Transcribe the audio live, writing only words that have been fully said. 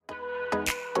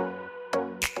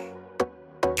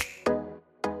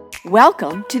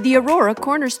Welcome to the Aurora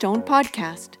Cornerstone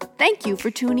podcast. Thank you for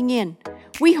tuning in.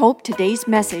 We hope today's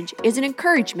message is an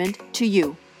encouragement to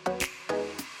you.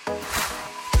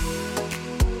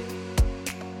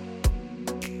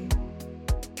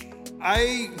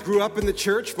 I grew up in the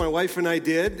church, my wife and I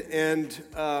did, and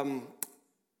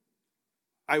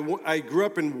I grew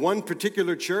up in one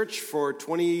particular church for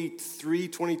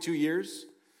 22 years.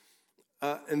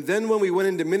 And then when we went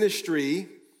into ministry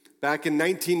back in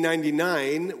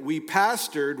 1999, we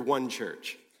pastored one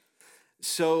church.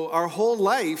 So our whole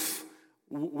life,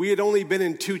 we had only been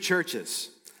in two churches.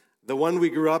 The one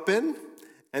we grew up in,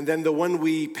 and then the one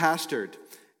we pastored.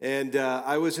 And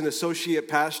I was an associate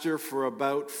pastor for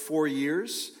about 4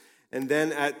 years. And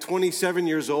then at 27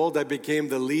 years old, I became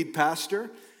the lead pastor.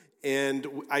 And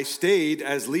I stayed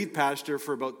as lead pastor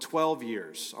for about 12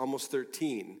 years, almost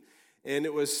 13. And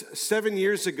it was 7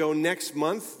 years ago next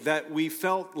month that we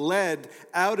felt led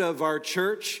out of our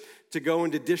church to go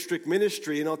into district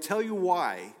ministry. And I'll tell you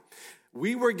why.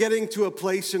 We were getting to a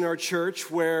place in our church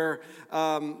where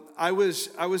I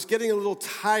was getting a little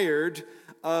tired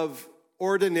of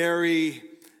ordinary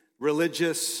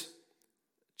religious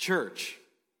church.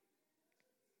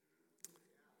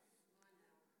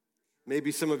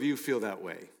 Maybe some of you feel that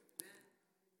way.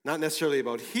 Not necessarily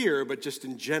about here, but just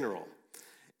in general.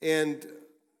 And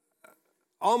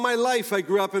all my life, I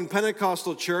grew up in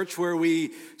Pentecostal church where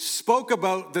we spoke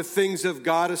about the things of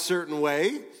God a certain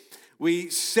way.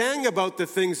 We sang about the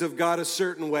things of God a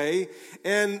certain way.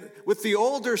 And with the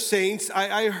older saints,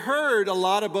 I heard a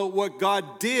lot about what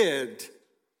God did.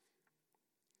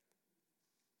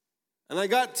 And I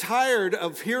got tired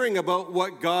of hearing about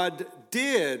what God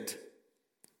did.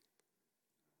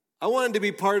 I wanted to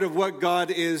be part of what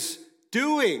God is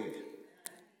doing.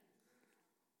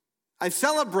 I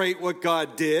celebrate what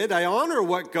God did. I honor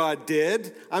what God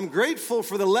did. I'm grateful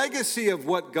for the legacy of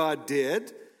what God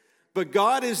did. But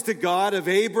God is the God of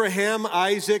Abraham,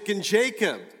 Isaac, and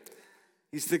Jacob.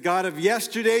 He's the God of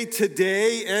yesterday,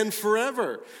 today, and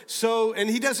forever. And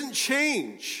he doesn't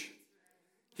change.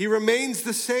 He remains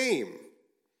the same.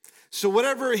 So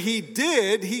whatever he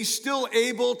did, he's still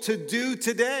able to do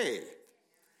today.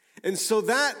 And so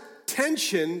that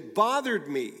tension bothered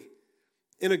me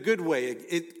in a good way.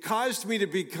 It caused me to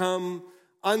become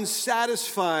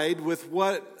unsatisfied with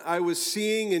what I was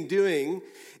seeing and doing.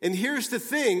 And here's the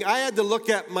thing, I had to look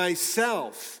at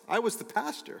myself. I was the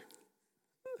pastor.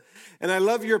 And I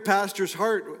love your pastor's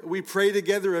heart. We pray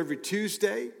together every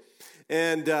Tuesday.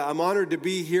 And I'm honored to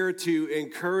be here to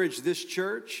encourage this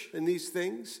church in these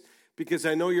things because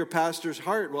I know your pastor's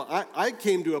heart. Well, I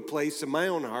came to a place in my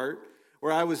own heart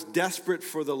where I was desperate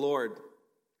for the Lord.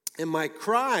 And my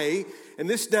cry, and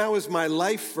this now is my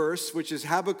life verse, which is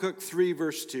Habakkuk 3,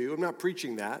 verse 2. I'm not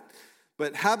preaching that.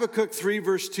 But Habakkuk 3,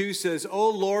 verse 2 says, "O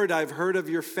Lord, I've heard of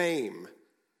your fame.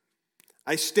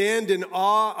 I stand in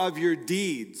awe of your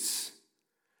deeds.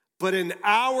 But in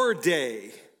our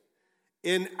day,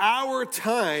 in our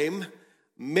time,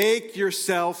 make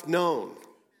yourself known."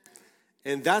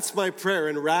 And that's my prayer.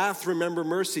 In wrath, remember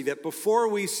mercy. That before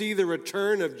we see the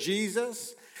return of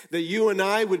Jesus, that you and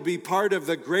I would be part of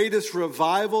the greatest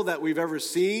revival that we've ever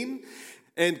seen.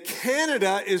 And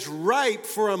Canada is ripe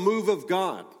for a move of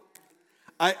God.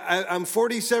 I'm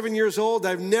 47 years old.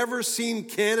 I've never seen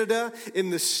Canada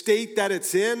in the state that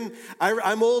it's in.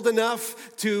 I'm old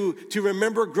enough to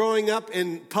remember growing up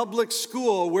in public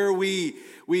school where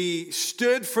we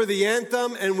stood for the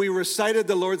anthem and we recited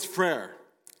the Lord's Prayer.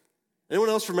 Anyone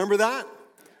else remember that?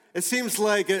 It seems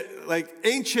like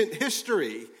ancient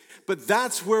history. But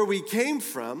that's where we came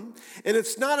from. And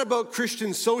it's not about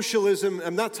Christian socialism.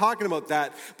 I'm not talking about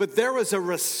that. But there was a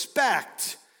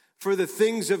respect for the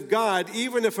things of God,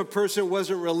 even if a person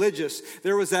wasn't religious.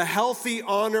 There was a healthy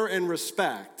honor and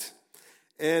respect.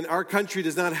 And our country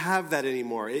does not have that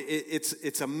anymore.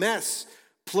 It's a mess.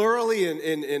 Plurally,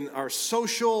 and our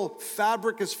social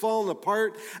fabric has fallen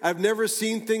apart. I've never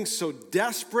seen things so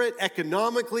desperate.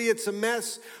 Economically, it's a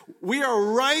mess. We are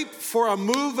ripe for a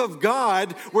move of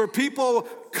God where people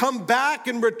come back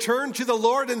and return to the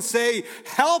Lord and say,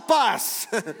 "Help us."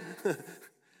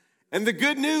 And the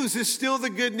good news is still the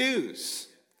good news,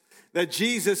 that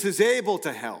Jesus is able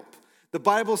to help. The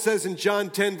Bible says in John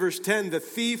 10, verse 10, the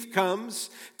thief comes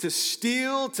to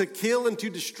steal, to kill, and to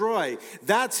destroy.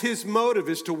 That's his motive,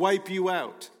 is to wipe you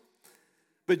out.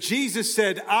 But Jesus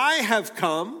said, "I have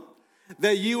come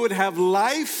that you would have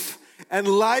life and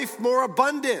life more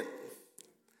abundant."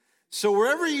 So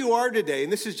wherever you are today,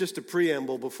 and this is just a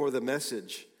preamble before the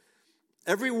message,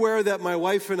 everywhere that my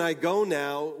wife and I go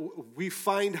now, we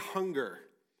find hunger.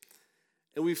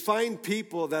 And we find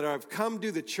people that have come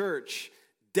to the church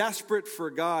desperate for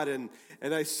God, and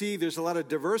I see there's a lot of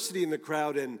diversity in the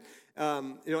crowd, and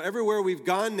everywhere we've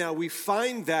gone now, we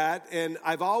find that, and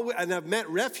I've met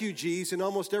refugees in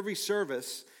almost every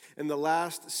service in the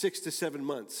last 6 to 7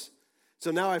 months. So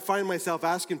now I find myself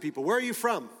asking people, where are you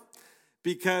from?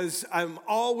 Because I'm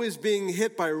always being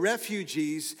hit by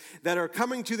refugees that are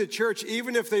coming to the church,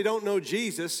 even if they don't know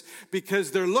Jesus,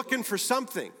 because they're looking for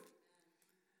something.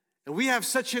 And we have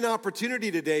such an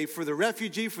opportunity today for the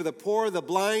refugee, for the poor, the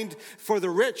blind, for the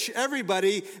rich,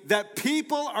 everybody, that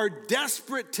people are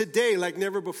desperate today like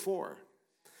never before.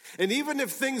 And even if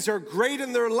things are great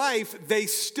in their life, they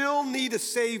still need a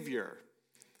Savior.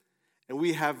 And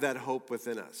we have that hope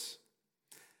within us.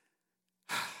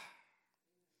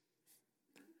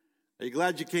 Are you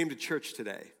glad you came to church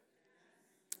today?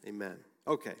 Amen.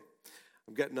 Okay,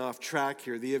 I'm getting off track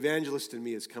here. The evangelist in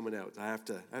me is coming out. I have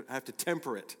to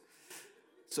temper it.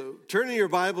 So turn in your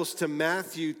Bibles to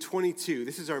Matthew 22.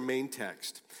 This is our main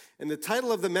text. And the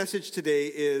title of the message today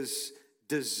is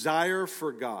Desire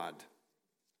for God.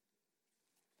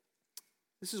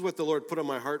 This is what the Lord put on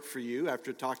my heart for you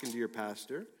after talking to your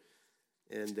pastor.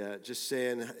 And just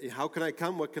saying, how can I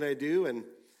come? What can I do? And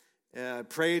I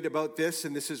prayed about this,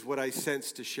 and this is what I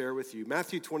sensed to share with you.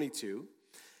 Matthew 22.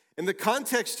 And the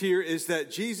context here is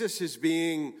that Jesus is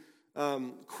being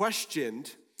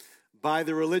questioned by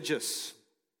the religious.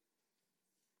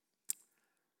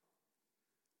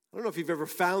 I don't know if you've ever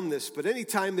found this, but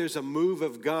anytime there's a move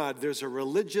of God, there's a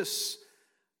religious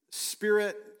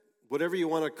spirit, whatever you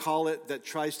want to call it, that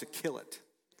tries to kill it.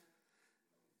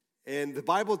 And the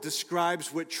Bible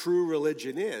describes what true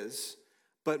religion is,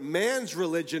 but man's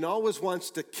religion always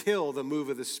wants to kill the move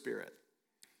of the Spirit.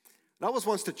 It always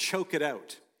wants to choke it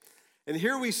out. And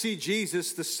here we see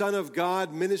Jesus, the Son of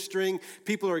God, ministering.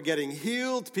 People are getting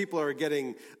healed. People are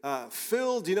getting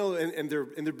filled, and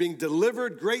they're being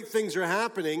delivered. Great things are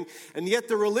happening, and yet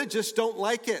the religious don't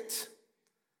like it.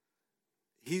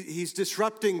 He's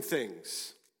disrupting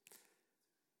things.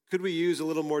 Could we use a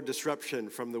little more disruption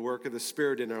from the work of the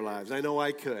Spirit in our lives? I know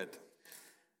I could.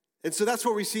 And so that's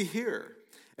what we see here.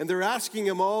 And they're asking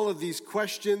him all of these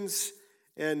questions,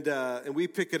 and we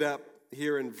pick it up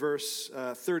here in verse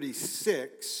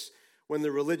 36, when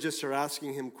the religious are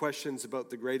asking him questions about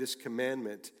the greatest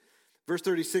commandment. Verse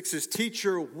 36 is,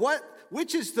 Teacher,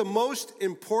 which is the most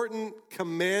important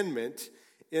commandment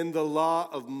in the law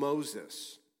of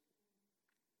Moses?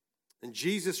 And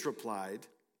Jesus replied,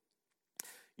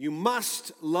 You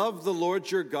must love the Lord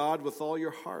your God with all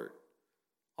your heart,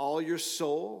 all your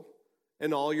soul,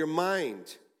 and all your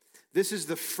mind. This is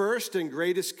the first and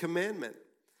greatest commandment.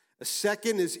 A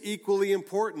second is equally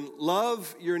important.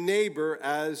 Love your neighbor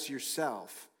as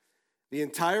yourself. The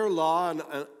entire law and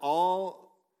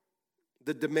all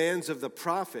the demands of the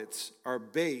prophets are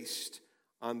based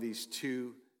on these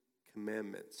two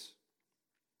commandments.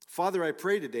 Father, I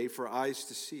pray today for eyes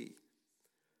to see.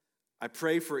 I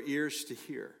pray for ears to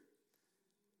hear.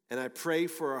 And I pray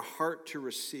for a heart to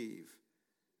receive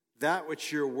that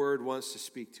which your word wants to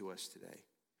speak to us today.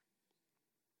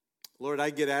 Lord,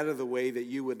 I get out of the way that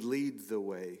you would lead the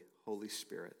way, Holy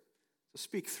Spirit. So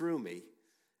speak through me.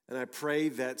 And I pray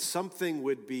that something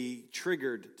would be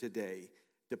triggered today,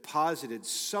 deposited,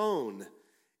 sown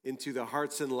into the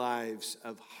hearts and lives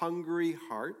of hungry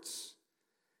hearts.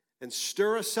 And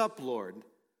stir us up, Lord,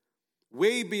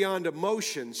 way beyond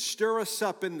emotion. Stir us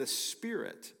up in the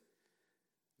Spirit,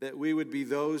 that we would be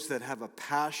those that have a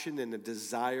passion and a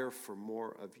desire for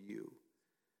more of you.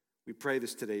 We pray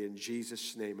this today in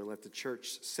Jesus' name, and let the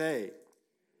church say,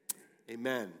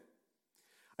 Amen.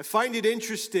 I find it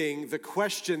interesting, the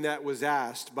question that was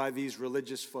asked by these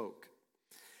religious folk.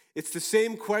 It's the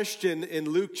same question in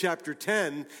Luke chapter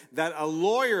 10 that a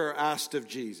lawyer asked of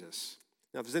Jesus.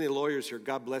 Now, if there's any lawyers here,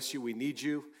 God bless you. We need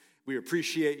you. We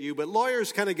appreciate you. But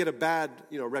lawyers kind of get a bad,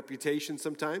 reputation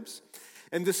sometimes.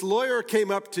 And this lawyer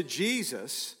came up to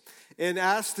Jesus and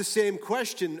asked the same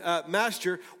question,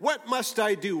 Master, what must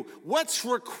I do? What's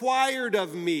required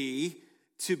of me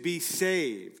to be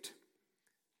saved?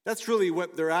 That's really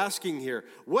what they're asking here.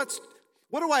 What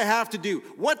do I have to do?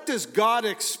 What does God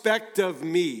expect of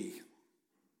me?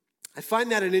 I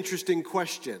find that an interesting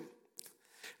question.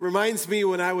 It reminds me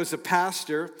when I was a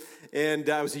pastor, and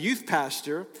I was a youth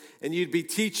pastor, and you'd be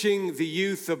teaching the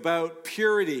youth about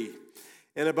purity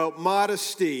and about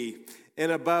modesty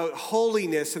and about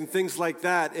holiness and things like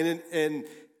that. And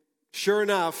sure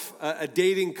enough, a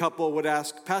dating couple would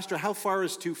ask, Pastor, how far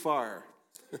is too far?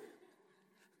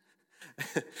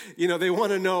 They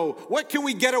want to know, what can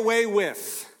we get away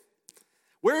with?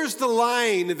 Where's the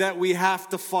line that we have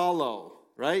to follow,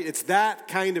 right? It's that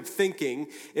kind of thinking.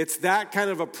 It's that kind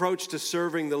of approach to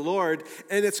serving the Lord,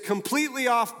 and it's completely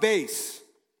off base.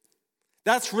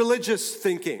 That's religious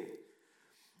thinking.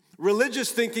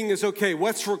 Religious thinking is, okay,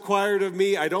 what's required of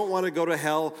me? I don't want to go to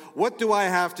hell. What do I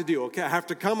have to do? Okay, I have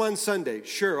to come on Sunday.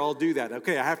 Sure, I'll do that.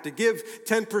 Okay, I have to give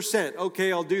 10%.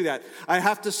 Okay, I'll do that. I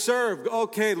have to serve.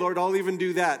 Okay, Lord, I'll even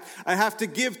do that. I have to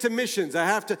give to missions. I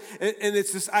have to, and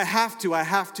it's this I have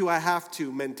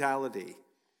to mentality.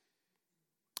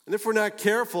 And if we're not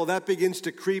careful, that begins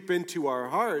to creep into our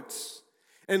hearts,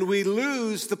 and we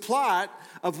lose the plot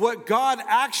of what God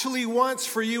actually wants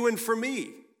for you and for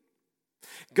me.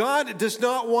 God does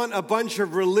not want a bunch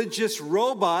of religious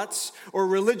robots or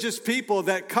religious people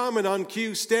that come and on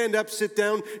cue, stand up, sit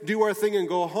down, do our thing, and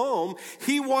go home.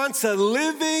 He wants a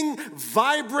living,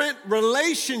 vibrant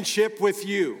relationship with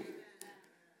you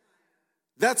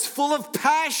that's full of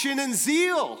passion and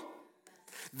zeal.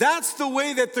 That's the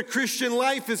way that the Christian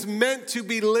life is meant to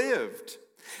be lived.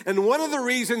 And one of the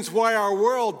reasons why our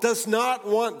world does not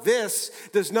want this,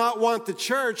 does not want the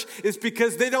church, is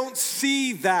because they don't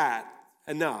see that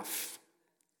enough.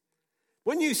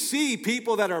 When you see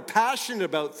people that are passionate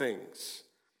about things,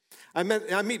 I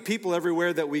meet people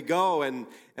everywhere that we go, and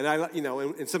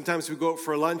sometimes we go out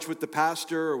for lunch with the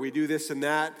pastor, or we do this and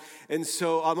that, and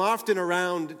so I'm often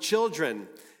around children,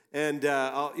 and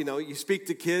you speak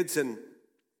to kids, and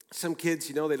some kids,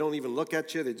 they don't even look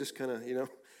at you, they just kind of,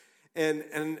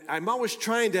 and I'm always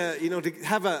trying to, to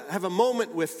have a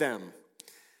moment with them.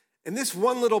 And this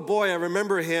one little boy, I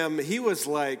remember him, he was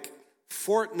like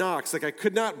Fort Knox, like I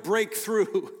could not break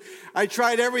through. I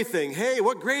tried everything. Hey,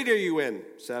 what grade are you in?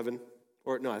 7.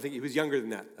 Or no, I think he was younger than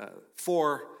that.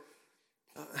 4.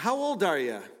 How old are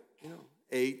you?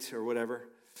 8 or whatever.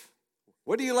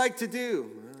 What do you like to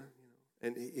do?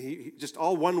 And he just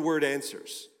all one-word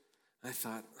answers. I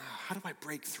thought, how do I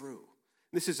break through?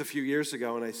 This is a few years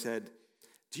ago, and I said,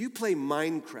 do you play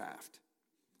Minecraft?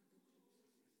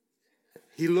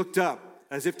 He looked up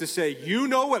as if to say, you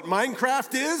know what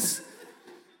Minecraft is?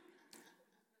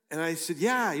 And I said,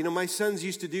 yeah, my sons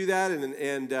used to do that,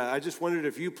 and I just wondered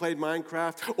if you played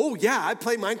Minecraft. Oh, yeah, I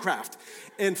play Minecraft.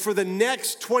 And for the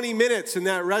next 20 minutes in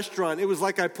that restaurant, it was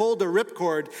like I pulled a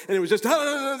ripcord, and it was just,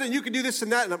 and you can do this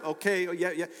and that. And I'm, okay, oh,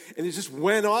 yeah. And it just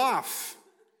went off.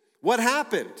 What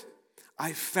happened?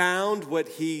 I found what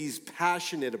he's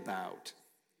passionate about.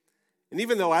 And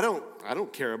even though I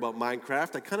don't care about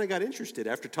Minecraft, I kind of got interested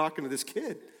after talking to this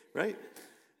kid, right?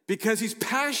 Because he's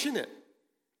passionate.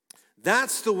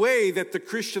 That's the way that the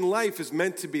Christian life is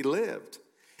meant to be lived.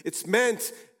 It's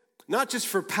meant not just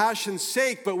for passion's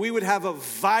sake, but we would have a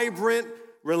vibrant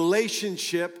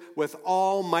relationship with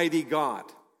Almighty God.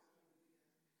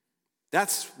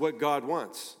 That's what God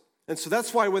wants. And so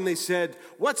that's why when they said,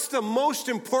 what's the most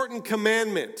important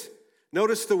commandment?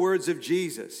 Notice the words of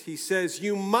Jesus. He says,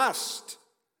 you must.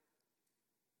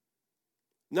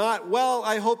 Not, well,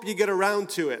 I hope you get around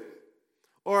to it.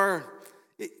 Or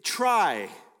try.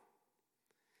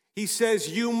 He says,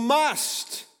 you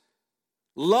must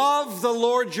love the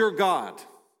Lord your God.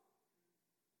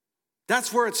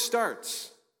 That's where it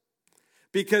starts.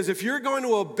 Because if you're going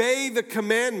to obey the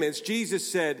commandments, Jesus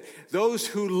said, those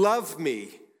who love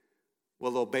me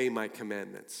will obey my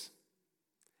commandments.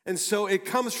 And so it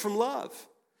comes from love.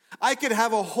 I could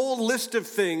have a whole list of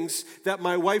things that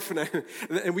my wife and I,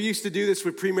 and we used to do this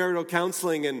with premarital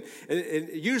counseling, and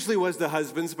it usually was the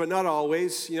husbands, but not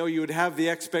always. You would have the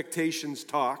expectations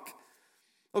talk.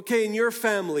 Okay, in your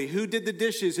family, who did the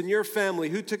dishes? In your family,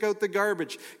 who took out the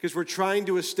garbage? Because we're trying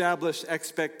to establish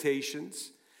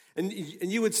expectations. And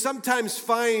you would sometimes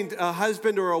find a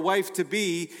husband or a wife to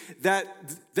be that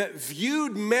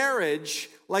viewed marriage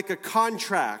like a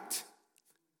contract.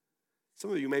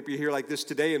 Some of you might be here like this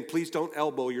today, and please don't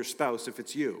elbow your spouse if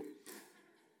it's you.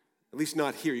 At least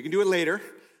not here. You can do it later,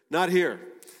 not here.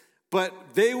 But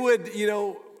they would,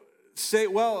 say,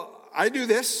 well, I do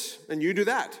this, and you do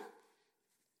that.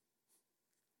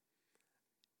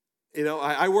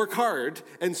 I work hard,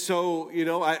 and so,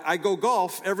 I go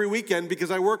golf every weekend because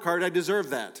I work hard, I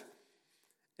deserve that.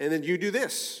 And then you do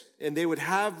this. And they would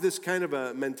have this kind of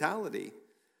a mentality.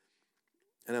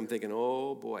 And I'm thinking,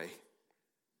 oh boy.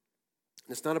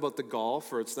 It's not about the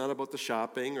golf, or it's not about the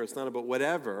shopping, or it's not about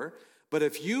whatever. But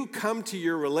if you come to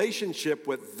your relationship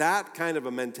with that kind of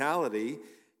a mentality,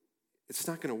 it's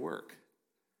not going to work.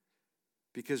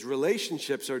 Because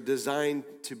relationships are designed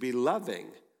to be loving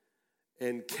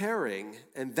and caring,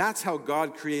 and that's how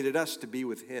God created us to be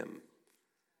with Him.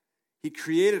 He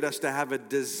created us to have a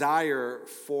desire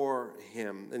for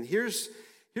Him. And here's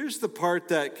the part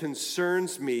that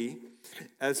concerns me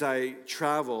as I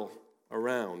travel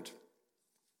around.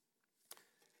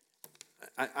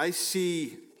 I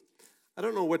see, I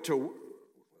don't know what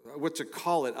to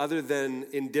call it other than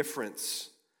indifference.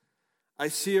 I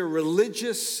see a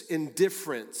religious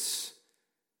indifference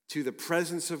to the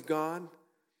presence of God,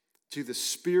 to the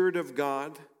Spirit of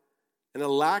God, and a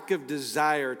lack of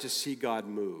desire to see God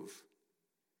move.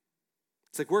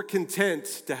 It's like we're content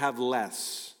to have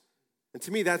less. And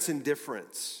to me, that's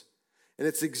indifference. And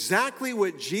it's exactly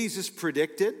what Jesus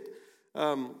predicted.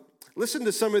 Listen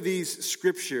to some of these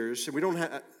scriptures.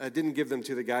 And I didn't give them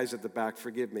to the guys at the back,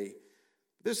 forgive me.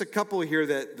 There's a couple here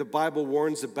that the Bible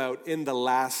warns about in the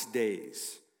last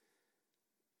days.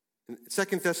 In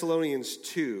 2 Thessalonians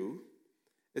 2,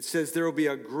 it says there will be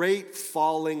a great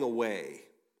falling away.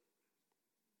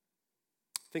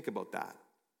 Think about that.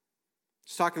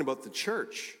 It's talking about the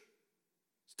church.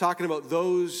 It's talking about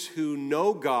those who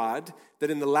know God,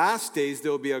 that in the last days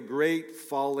there will be a great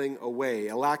falling away,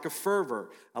 a lack of fervor,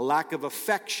 a lack of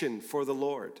affection for the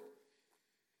Lord.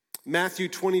 Matthew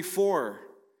 24,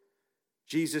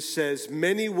 Jesus says,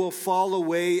 many will fall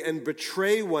away and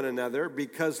betray one another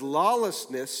because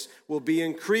lawlessness will be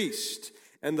increased,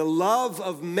 and the love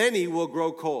of many will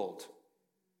grow cold.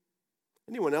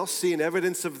 Anyone else seeing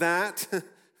evidence of that?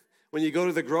 When you go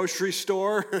to the grocery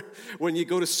store, when you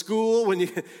go to school,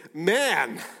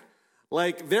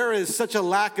 there is such a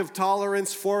lack of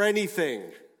tolerance for anything.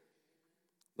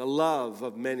 The love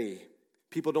of many.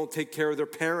 People don't take care of their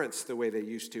parents the way they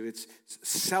used to. It's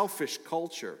selfish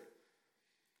culture.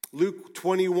 Luke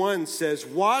 21 says,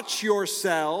 watch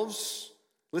yourselves,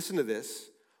 listen to this,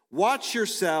 watch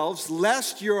yourselves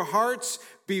lest your hearts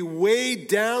be weighed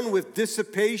down with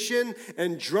dissipation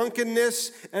and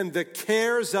drunkenness and the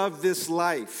cares of this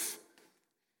life.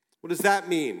 What does that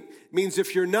mean? It means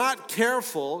if you're not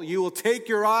careful, you will take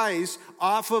your eyes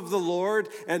off of the Lord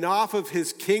and off of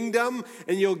his kingdom,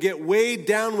 and you'll get weighed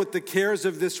down with the cares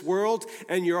of this world,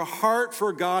 and your heart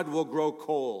for God will grow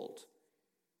cold.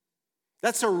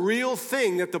 That's a real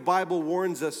thing that the Bible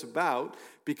warns us about,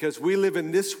 because we live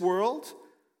in this world,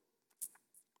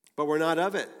 but we're not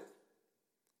of it.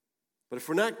 But if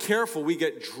we're not careful, we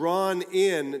get drawn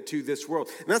into this world.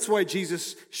 And that's why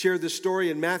Jesus shared this story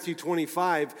in Matthew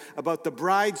 25 about the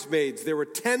bridesmaids. There were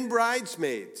 10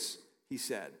 bridesmaids, he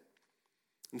said.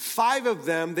 And 5 of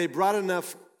them, they brought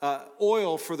enough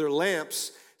oil for their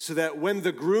lamps so that when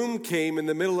the groom came in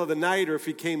the middle of the night, or if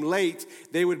he came late,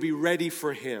 they would be ready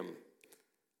for him.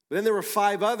 But then there were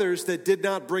 5 others that did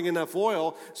not bring enough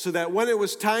oil, so that when it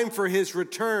was time for his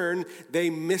return, they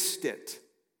missed it.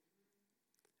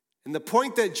 And the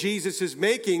point that Jesus is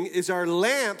making is our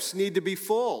lamps need to be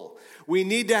full. We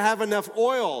need to have enough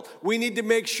oil. We need to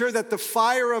make sure that the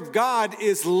fire of God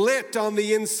is lit on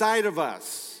the inside of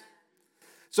us.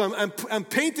 So I'm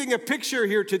painting a picture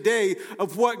here today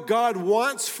of what God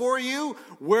wants for you,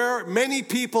 where many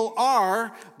people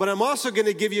are, but I'm also going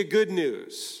to give you good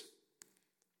news.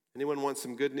 Anyone want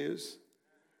some good news?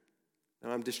 Now,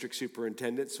 I'm district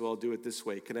superintendent, so I'll do it this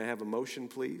way. Can I have a motion,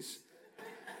 please?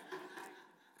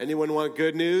 Anyone want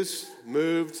good news?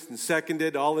 Moved and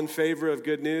seconded, all in favor of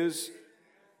good news?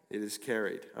 It is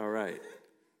carried. All right.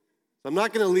 I'm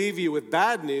not going to leave you with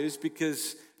bad news,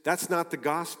 because that's not the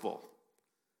gospel.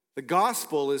 The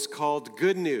gospel is called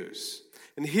good news.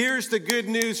 And here's the good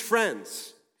news,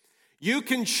 friends. You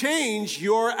can change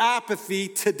your apathy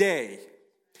today.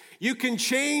 You can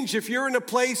change if you're in a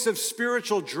place of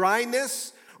spiritual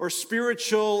dryness or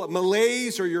spiritual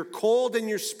malaise, or you're cold in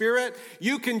your spirit.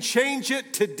 You can change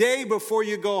it today before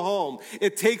you go home.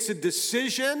 It takes a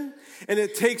decision and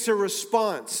it takes a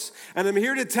response. And I'm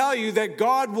here to tell you that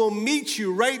God will meet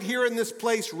you right here in this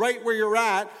place, right where you're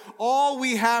at. All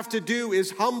we have to do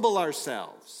is humble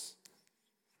ourselves.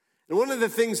 And one of the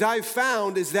things I've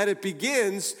found is that it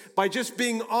begins by just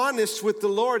being honest with the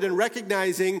Lord and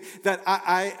recognizing that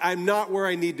I'm not where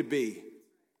I need to be.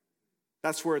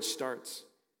 That's where it starts.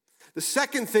 The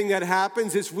second thing that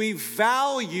happens is we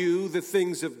value the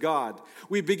things of God.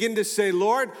 We begin to say,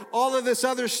 Lord, all of this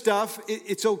other stuff,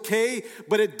 it's okay,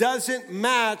 but it doesn't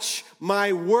match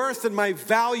my worth and my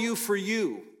value for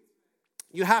you.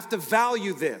 You have to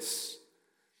value this.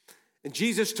 And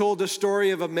Jesus told a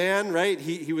story of a man, right?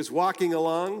 He was walking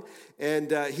along,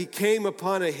 and he came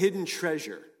upon a hidden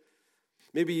treasure.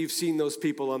 Maybe you've seen those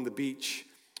people on the beach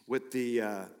with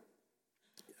the...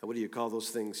 what do you call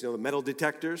those things? You know, the metal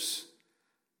detectors?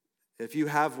 If you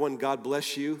have one, God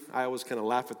bless you. I always kind of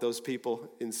laugh at those people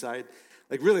inside.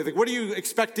 Like, really, what are you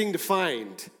expecting to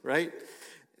find, right?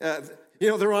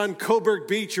 They're on Coburg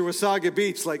Beach or Wasaga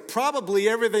Beach. Like, probably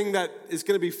everything that is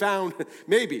going to be found,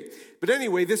 maybe. But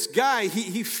anyway, this guy,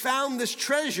 he found this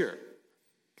treasure.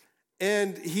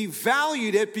 And he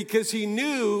valued it because he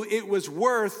knew it was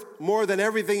worth more than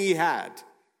everything he had.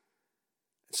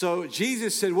 So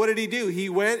Jesus said, what did he do? He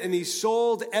went and he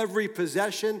sold every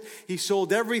possession. He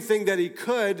sold everything that he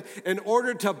could in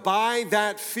order to buy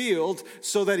that field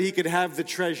so that he could have the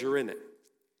treasure in it.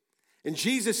 And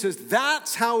Jesus says,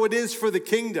 that's how it is for the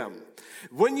kingdom.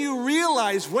 When you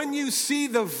realize, when you see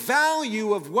the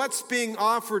value of what's being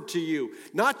offered to you,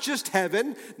 not just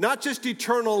heaven, not just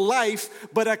eternal life,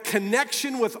 but a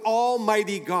connection with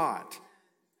Almighty God.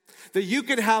 That you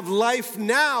can have life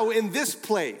now in this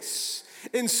place.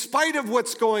 In spite of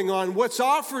what's going on, what's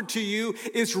offered to you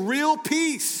is real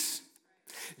peace.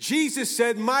 Jesus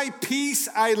said, my peace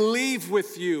I leave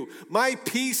with you. My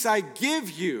peace I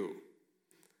give you.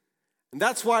 And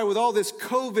that's why with all this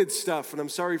COVID stuff, and I'm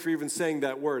sorry for even saying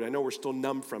that word, I know we're still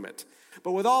numb from it,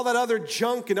 but with all that other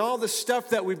junk and all the stuff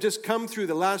that we've just come through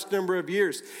the last number of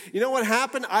years, you know what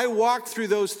happened? I walked through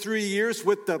those 3 years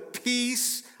with the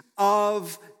peace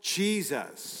of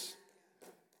Jesus.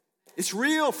 It's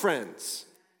real, friends.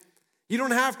 You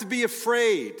don't have to be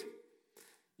afraid.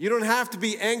 You don't have to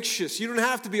be anxious. You don't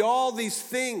have to be all these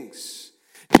things.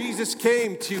 Jesus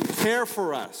came to care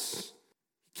for us.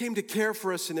 He came to care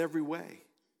for us in every way.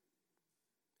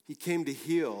 He came to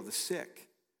heal the sick.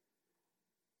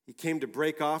 He came to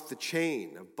break off the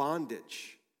chain of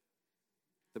bondage,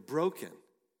 the broken.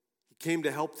 He came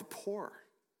to help the poor.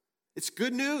 It's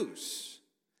good news.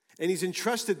 And he's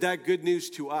entrusted that good news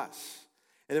to us.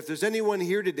 And if there's anyone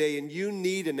here today and you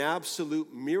need an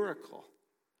absolute miracle,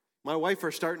 my wife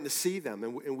are starting to see them,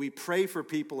 and we pray for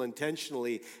people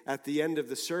intentionally at the end of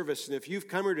the service. And if you've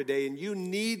come here today and you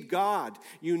need God,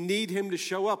 you need him to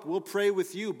show up, we'll pray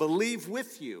with you, believe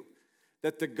with you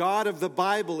that the God of the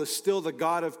Bible is still the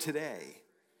God of today,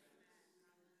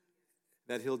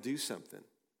 that he'll do something.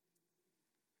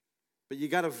 But you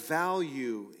got to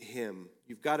value him.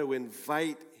 You've got to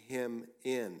invite him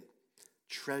in.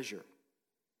 Treasure.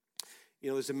 You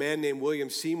know, there's a man named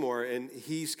William Seymour, and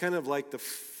he's kind of like the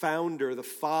founder, the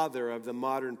father of the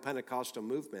modern Pentecostal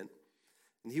movement.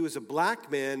 And he was a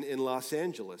black man in Los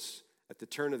Angeles at the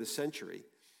turn of the century,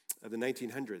 of the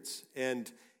 1900s.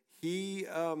 And he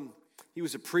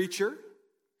was a preacher,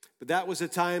 but that was a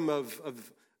time of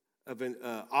an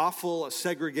awful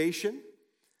segregation.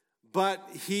 But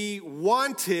he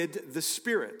wanted the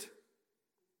Spirit.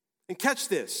 And catch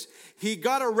this, he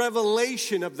got a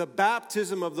revelation of the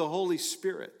baptism of the Holy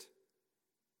Spirit.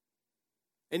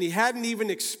 And he hadn't even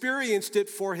experienced it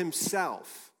for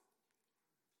himself.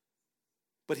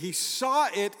 But he saw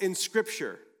it in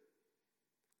Scripture.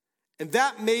 And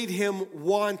that made him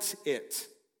want it.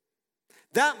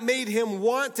 That made him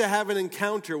want to have an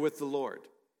encounter with the Lord.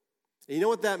 And you know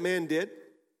what that man did?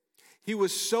 He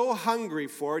was so hungry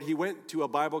for it, he went to a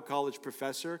Bible college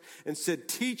professor and said,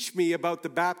 teach me about the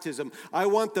baptism. I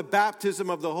want the baptism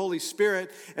of the Holy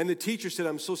Spirit. And the teacher said,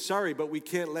 I'm so sorry, but we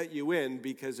can't let you in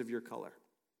because of your color.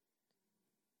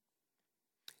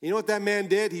 You know what that man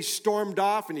did? He stormed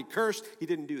off and he cursed. He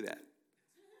didn't do that.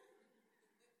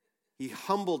 He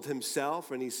humbled himself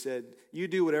and he said, you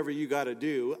do whatever you got to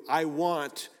do. I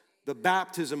want the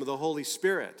baptism of the Holy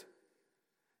Spirit.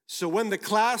 So when the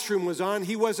classroom was on,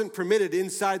 he wasn't permitted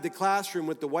inside the classroom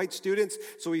with the white students,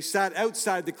 so he sat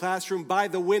outside the classroom by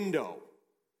the window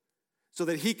so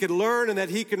that he could learn and that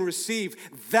he can receive.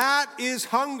 That is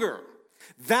hunger.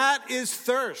 That is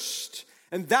thirst.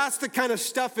 And that's the kind of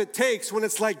stuff it takes when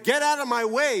it's like, get out of my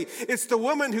way. It's the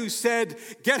woman who said,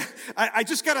 I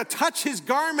just got to touch his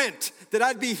garment that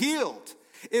I'd be healed.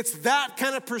 It's that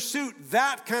kind of pursuit,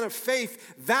 that kind of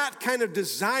faith, that kind of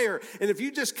desire. And if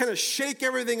you just kind of shake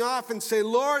everything off and say,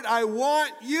 Lord, I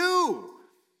want you,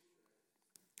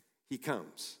 he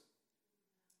comes.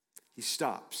 He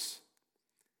stops.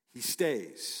 He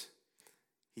stays.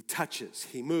 He touches.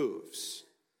 He moves.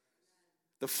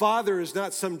 The Father is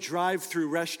not some drive-through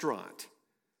restaurant.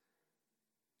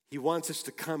 He wants us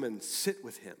to come and sit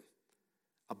with him,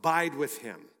 abide with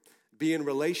him, be in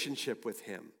relationship with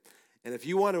him. And if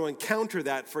you want to encounter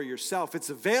that for yourself,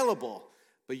 it's available,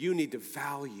 but you need to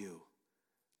value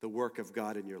the work of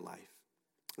God in your life.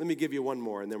 Let me give you one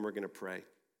more, and then we're going to pray.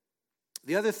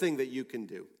 The other thing that you can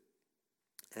do,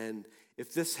 and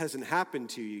if this hasn't happened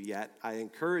to you yet, I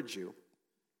encourage you,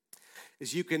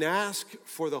 is you can ask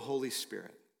for the Holy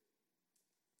Spirit.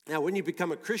 Now, when you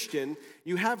become a Christian,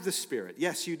 you have the Spirit.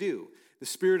 Yes, you do. The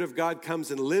Spirit of God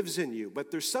comes and lives in you. But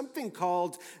there's something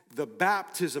called the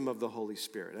baptism of the Holy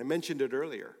Spirit. I mentioned it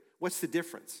earlier. What's the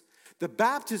difference? The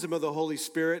baptism of the Holy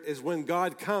Spirit is when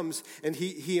God comes and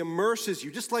he immerses you,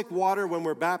 just like water when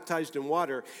we're baptized in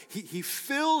water. He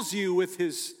fills you with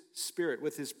his Spirit,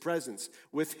 with his presence,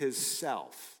 with his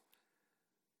self.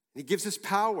 He gives us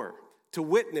power to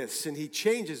witness, and he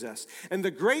changes us. And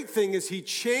the great thing is he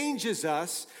changes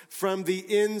us from the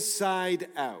inside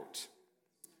out.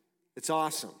 It's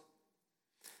awesome.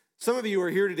 Some of you are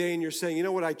here today and you're saying, you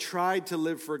know what, I tried to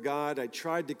live for God. I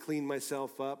tried to clean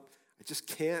myself up. I just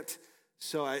can't.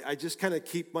 So I just kind of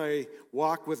keep my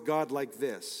walk with God like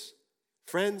this.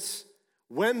 Friends,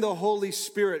 when the Holy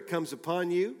Spirit comes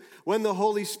upon you, when the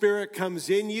Holy Spirit comes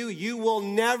in you, you will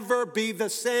never be the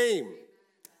same.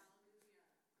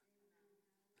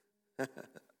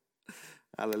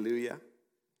 Hallelujah.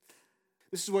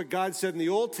 This is what God said in the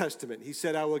Old Testament. He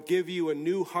said, I will give you a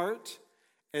new heart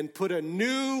and put a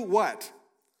new what?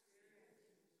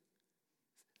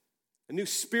 A new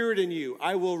spirit in you.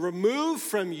 I will remove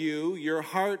from you your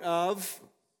heart of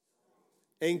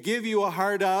and give you a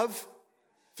heart of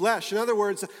flesh. In other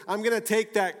words, I'm going to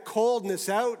take that coldness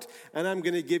out and I'm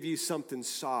going to give you something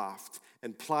soft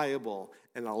and pliable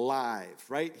and alive,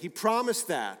 right? He promised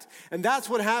that. And that's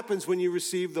what happens when you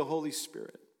receive the Holy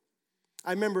Spirit.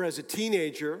 I remember as a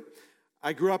teenager,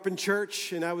 I grew up in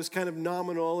church and I was kind of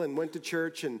nominal and went to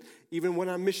church and even went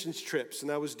on missions trips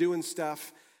and I was doing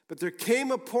stuff. But there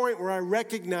came a point where I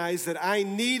recognized that I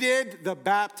needed the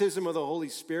baptism of the Holy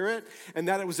Spirit and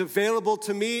that it was available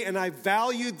to me, and I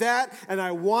valued that and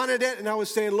I wanted it, and I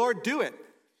was saying, Lord, do it.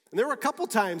 And there were a couple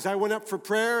times I went up for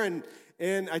prayer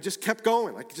and I just kept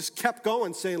going. I just kept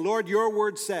going saying, Lord, your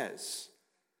word says,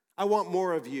 I want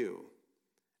more of you.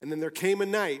 And then there came a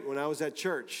night when I was at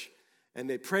church and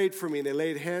they prayed for me and they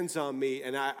laid hands on me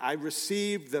and I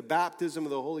received the baptism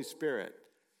of the Holy Spirit.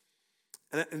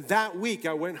 And that week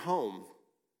I went home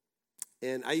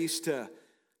and I used to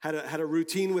had a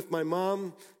routine with my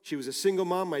mom. She was a single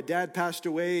mom. My dad passed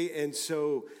away, and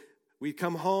so we'd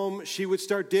come home. She would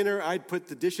start dinner. I'd put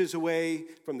the dishes away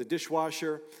from the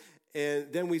dishwasher, and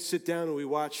then we'd sit down and we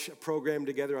watch a program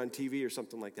together on TV or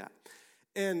something like that.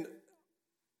 And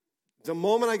the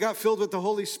moment I got filled with the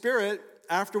Holy Spirit,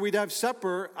 after we'd have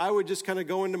supper, I would just kind of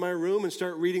go into my room and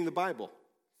start reading the Bible.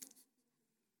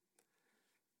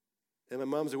 And my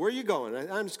mom said, where are you going?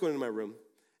 I'm just going to my room.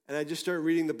 And I just started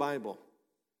reading the Bible.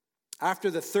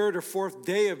 After the third or fourth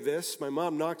day of this, my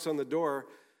mom knocks on the door.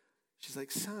 She's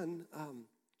like, son,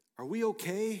 are we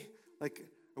okay? Like,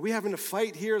 are we having a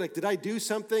fight here? Like, did I do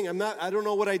something? I don't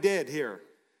know what I did here.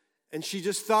 And she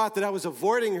just thought that I was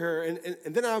avoiding her.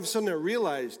 And then all of a sudden I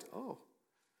realized,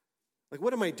 like,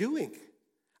 what am I doing?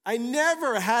 I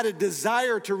never had a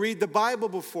desire to read the Bible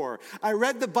before. I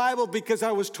read the Bible because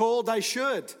I was told I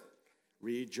should.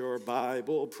 Read your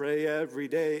Bible, pray every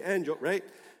day, and right?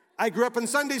 I grew up in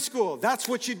Sunday school. That's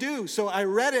what you do. So I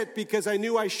read it because I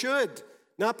knew I should,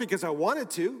 not because I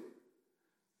wanted to.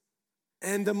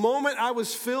 And the moment I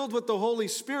was filled with the Holy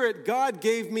Spirit, God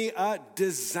gave me a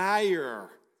desire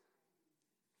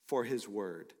for his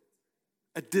word,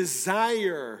 a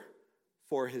desire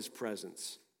for his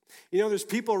presence. You know, there's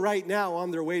people right now on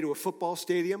their way to a football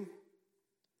stadium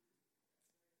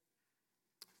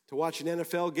to watch an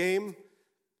NFL game.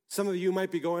 Some of you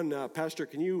might be going, Pastor,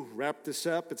 can you wrap this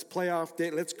up? It's playoff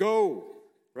day. Let's go,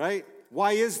 right?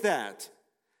 Why is that?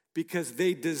 Because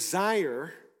they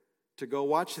desire to go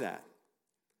watch that.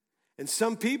 And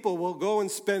some people will go and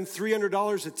spend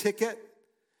 $300 a ticket.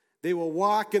 They will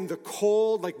walk in the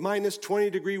cold, like minus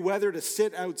 20-degree weather, to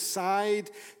sit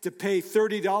outside, to pay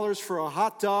 $30 for a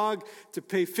hot dog, to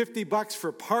pay $50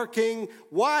 for parking.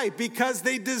 Why? Because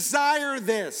they desire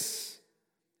this.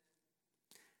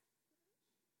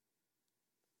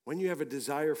 When you have a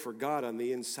desire for God on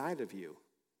the inside of you.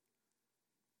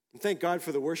 And thank God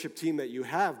for the worship team that you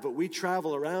have, but we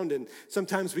travel around and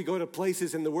sometimes we go to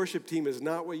places and the worship team is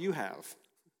not what you have.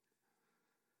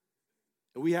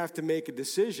 And we have to make a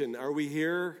decision. Are we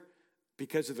here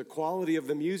because of the quality of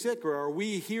the music, or are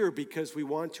we here because we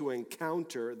want to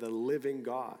encounter the living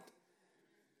God?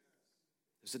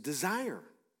 There's a desire.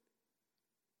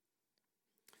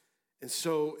 And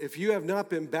so if you have not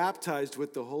been baptized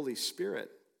with the Holy Spirit,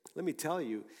 let me tell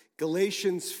you,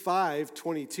 Galatians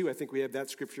 5:22, I think we have that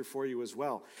scripture for you as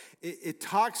well. It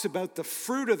talks about the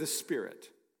fruit of the Spirit.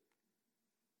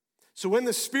 So when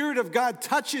the Spirit of God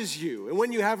touches you, and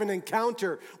when you have an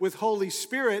encounter with Holy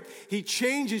Spirit, he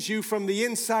changes you from the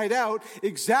inside out,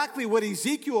 exactly what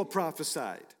Ezekiel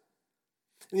prophesied.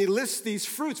 And he lists these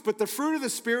fruits, but the fruit of the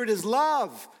Spirit is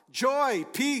love, joy,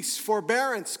 peace,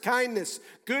 forbearance, kindness,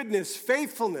 goodness,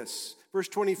 faithfulness. Verse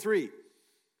 23.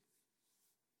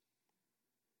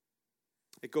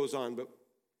 It goes on, but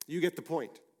you get the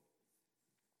point.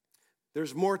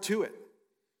 There's more to it,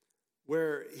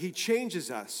 where he changes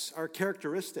us, our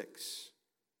characteristics.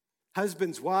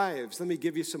 Husbands, wives, let me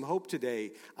give you some hope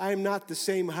today. I am not the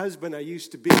same husband I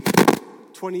used to be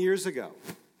 20 years ago.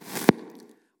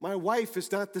 My wife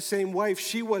is not the same wife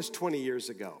she was 20 years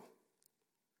ago.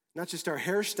 Not just our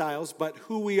hairstyles, but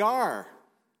who we are.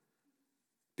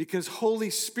 Because Holy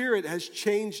Spirit has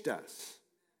changed us.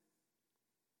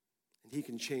 And he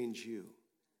can change you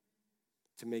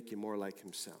to make you more like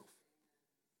himself.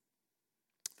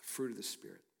 The fruit of the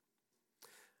Spirit.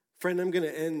 Friend, I'm going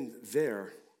to end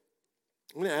there.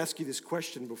 I'm going to ask you this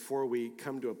question before we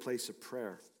come to a place of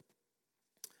prayer.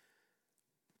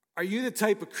 Are you the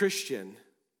type of Christian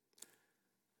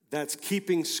that's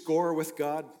keeping score with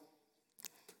God?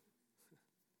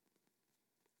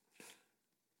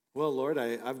 Well, Lord,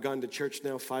 I've gone to church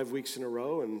now 5 weeks in a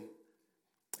row, and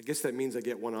I guess that means I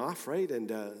get one off, right? And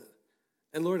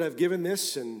Lord, I've given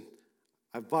this, and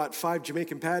I've bought 5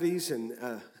 Jamaican patties, and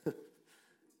are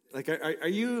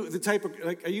you the type of,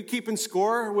 are you keeping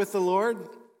score with the Lord?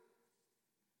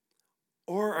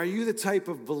 Or are you the type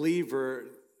of believer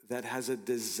that has a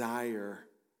desire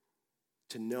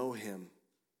to know him,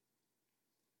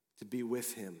 to be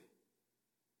with him?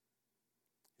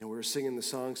 And we were singing the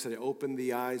song today, open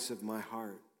the eyes of my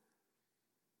heart.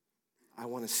 I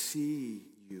want to see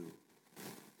you.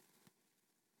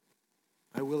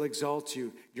 I will exalt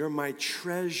you. You're my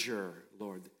treasure,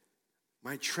 Lord.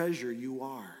 My treasure you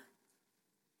are.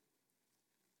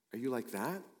 Are you like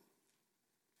that?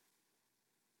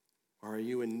 Or are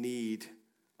you in need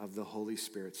of the Holy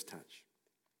Spirit's touch?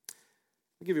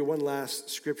 I'll give you one last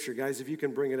scripture. Guys, if you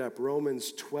can bring it up.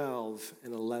 Romans 12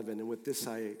 and 11. And with this,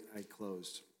 I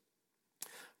close.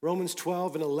 Romans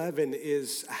 12 and 11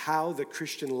 is how the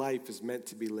Christian life is meant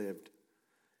to be lived.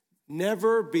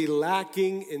 Never be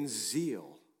lacking in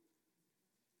zeal,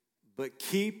 but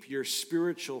keep your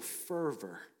spiritual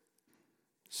fervor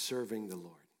serving the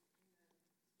Lord.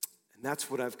 And that's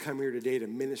what I've come here today to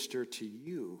minister to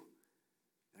you,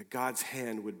 that God's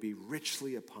hand would be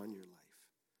richly upon your life.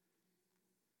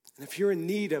 And if you're in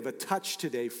need of a touch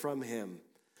today from him,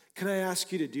 can I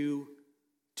ask you to do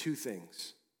 2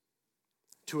 things?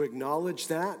 To acknowledge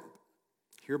that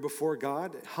here before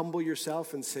God, humble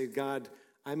yourself and say, God,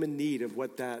 I'm in need of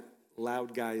what that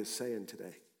loud guy is saying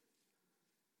today.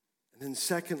 And then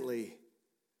secondly,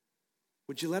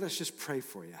 would you let us just pray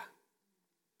for you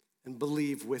and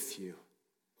believe with you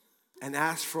and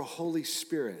ask for Holy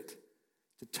Spirit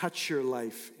to touch your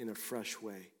life in a fresh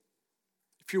way?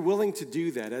 If you're willing to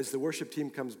do that, as the worship team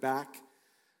comes back,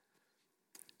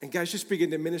 and guys, just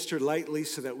begin to minister lightly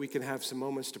so that we can have some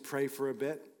moments to pray for a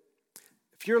bit.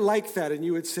 If you're like that and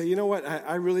you would say, you know what,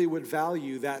 I really would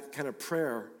value that kind of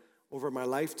prayer over my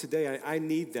life today. I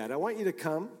need that. I want you to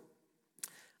come,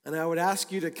 and I would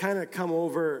ask you to kind of come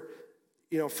over,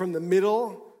 from the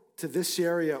middle to this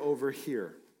area over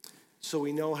here so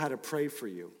we know how to pray for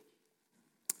you.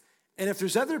 And if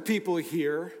there's other people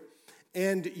here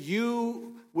and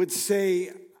you would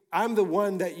say, I'm the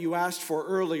one that you asked for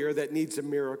earlier that needs a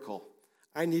miracle.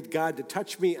 I need God to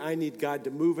touch me. I need God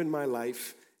to move in my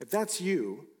life. If that's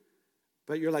you,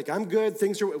 but you're like, I'm good.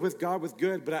 Things are with God with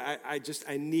good, but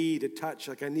I need a touch.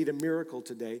 Like I need a miracle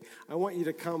today. I want you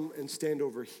to come and stand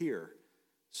over here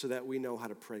so that we know how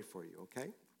to pray for you, okay?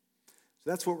 So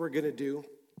that's what we're going to do.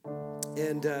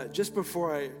 And just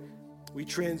before we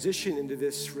transition into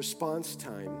this response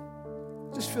time,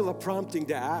 just feel a prompting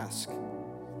to ask.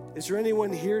 Is there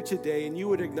anyone here today and you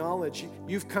would acknowledge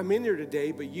you've come in here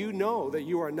today, but you know that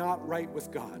you are not right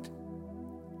with God?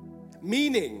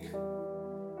 Meaning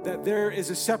that there is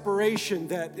a separation,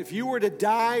 that if you were to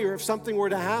die or if something were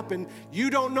to happen, you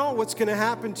don't know what's going to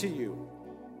happen to you.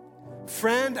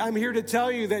 Friend, I'm here to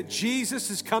tell you that Jesus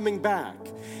is coming back.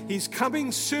 He's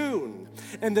coming soon.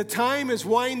 And the time is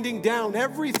winding down.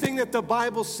 Everything that the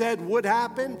Bible said would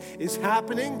happen is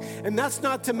happening. And that's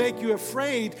not to make you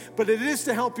afraid, but it is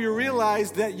to help you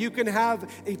realize that you can have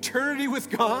eternity with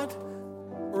God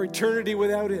or eternity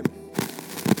without him.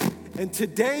 And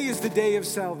today is the day of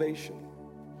salvation.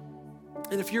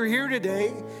 And if you're here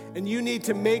today and you need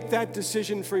to make that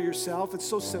decision for yourself, it's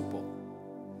so simple.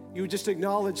 You would just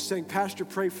acknowledge saying, Pastor,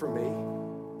 pray for me.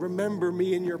 Remember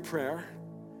me in your prayer.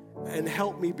 And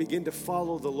help me begin to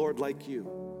follow the Lord like you.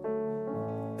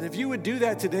 And if you would do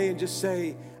that today and just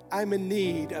say, I'm in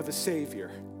need of a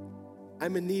Savior.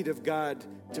 I'm in need of God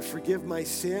to forgive my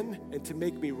sin and to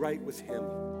make me right with him.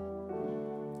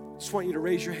 I just want you to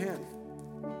raise your hand.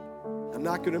 I'm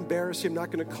not going to embarrass you. I'm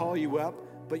not going to call you up.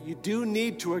 But you do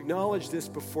need to acknowledge this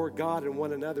before God and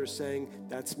one another, saying,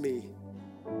 that's me.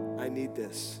 I need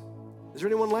this. Is there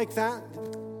anyone like that?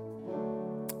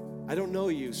 I don't know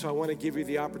you, so I want to give you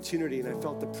the opportunity, and I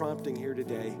felt the prompting here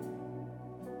today.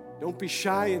 Don't be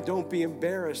shy and don't be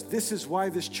embarrassed. This is why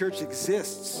this church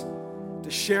exists,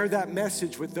 to share that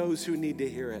message with those who need to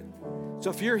hear it. So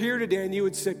if you're here today and you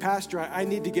would say, Pastor, I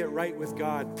need to get right with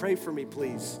God, pray for me,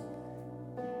 please.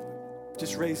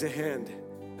 Just raise a hand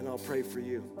and I'll pray for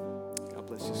you. God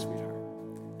bless you, sweetheart.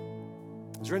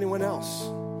 Is there anyone else?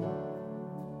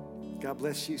 God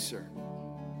bless you, sir.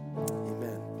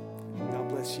 Amen. God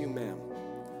bless you, ma'am.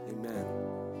 Amen.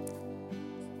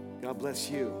 God bless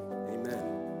you.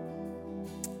 Amen.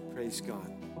 Praise God.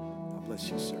 God bless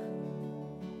you, sir.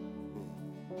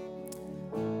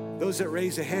 Those that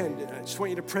raise a hand, I just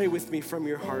want you to pray with me from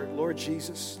your heart. Lord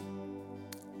Jesus,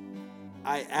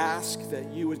 I ask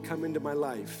that you would come into my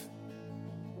life.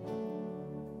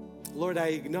 Lord, I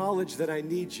acknowledge that I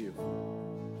need you.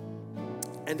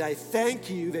 And I thank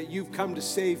you that you've come to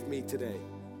save me today.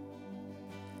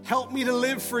 Help me to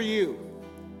live for you.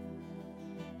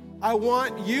 I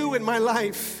want you in my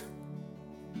life.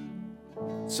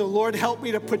 So Lord, help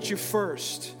me to put you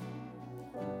first.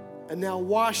 And now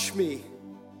wash me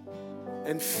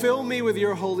and fill me with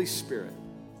your Holy Spirit.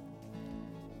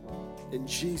 In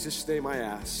Jesus' name I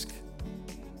ask.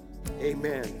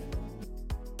 Amen.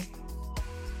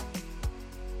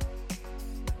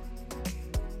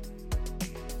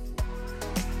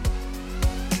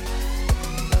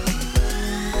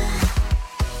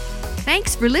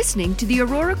 Thanks for listening to the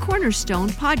Aurora Cornerstone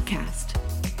podcast.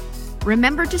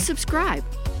 Remember to subscribe.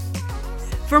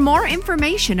 For more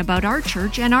information about our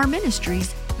church and our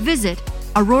ministries, visit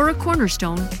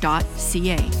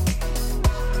auroracornerstone.ca.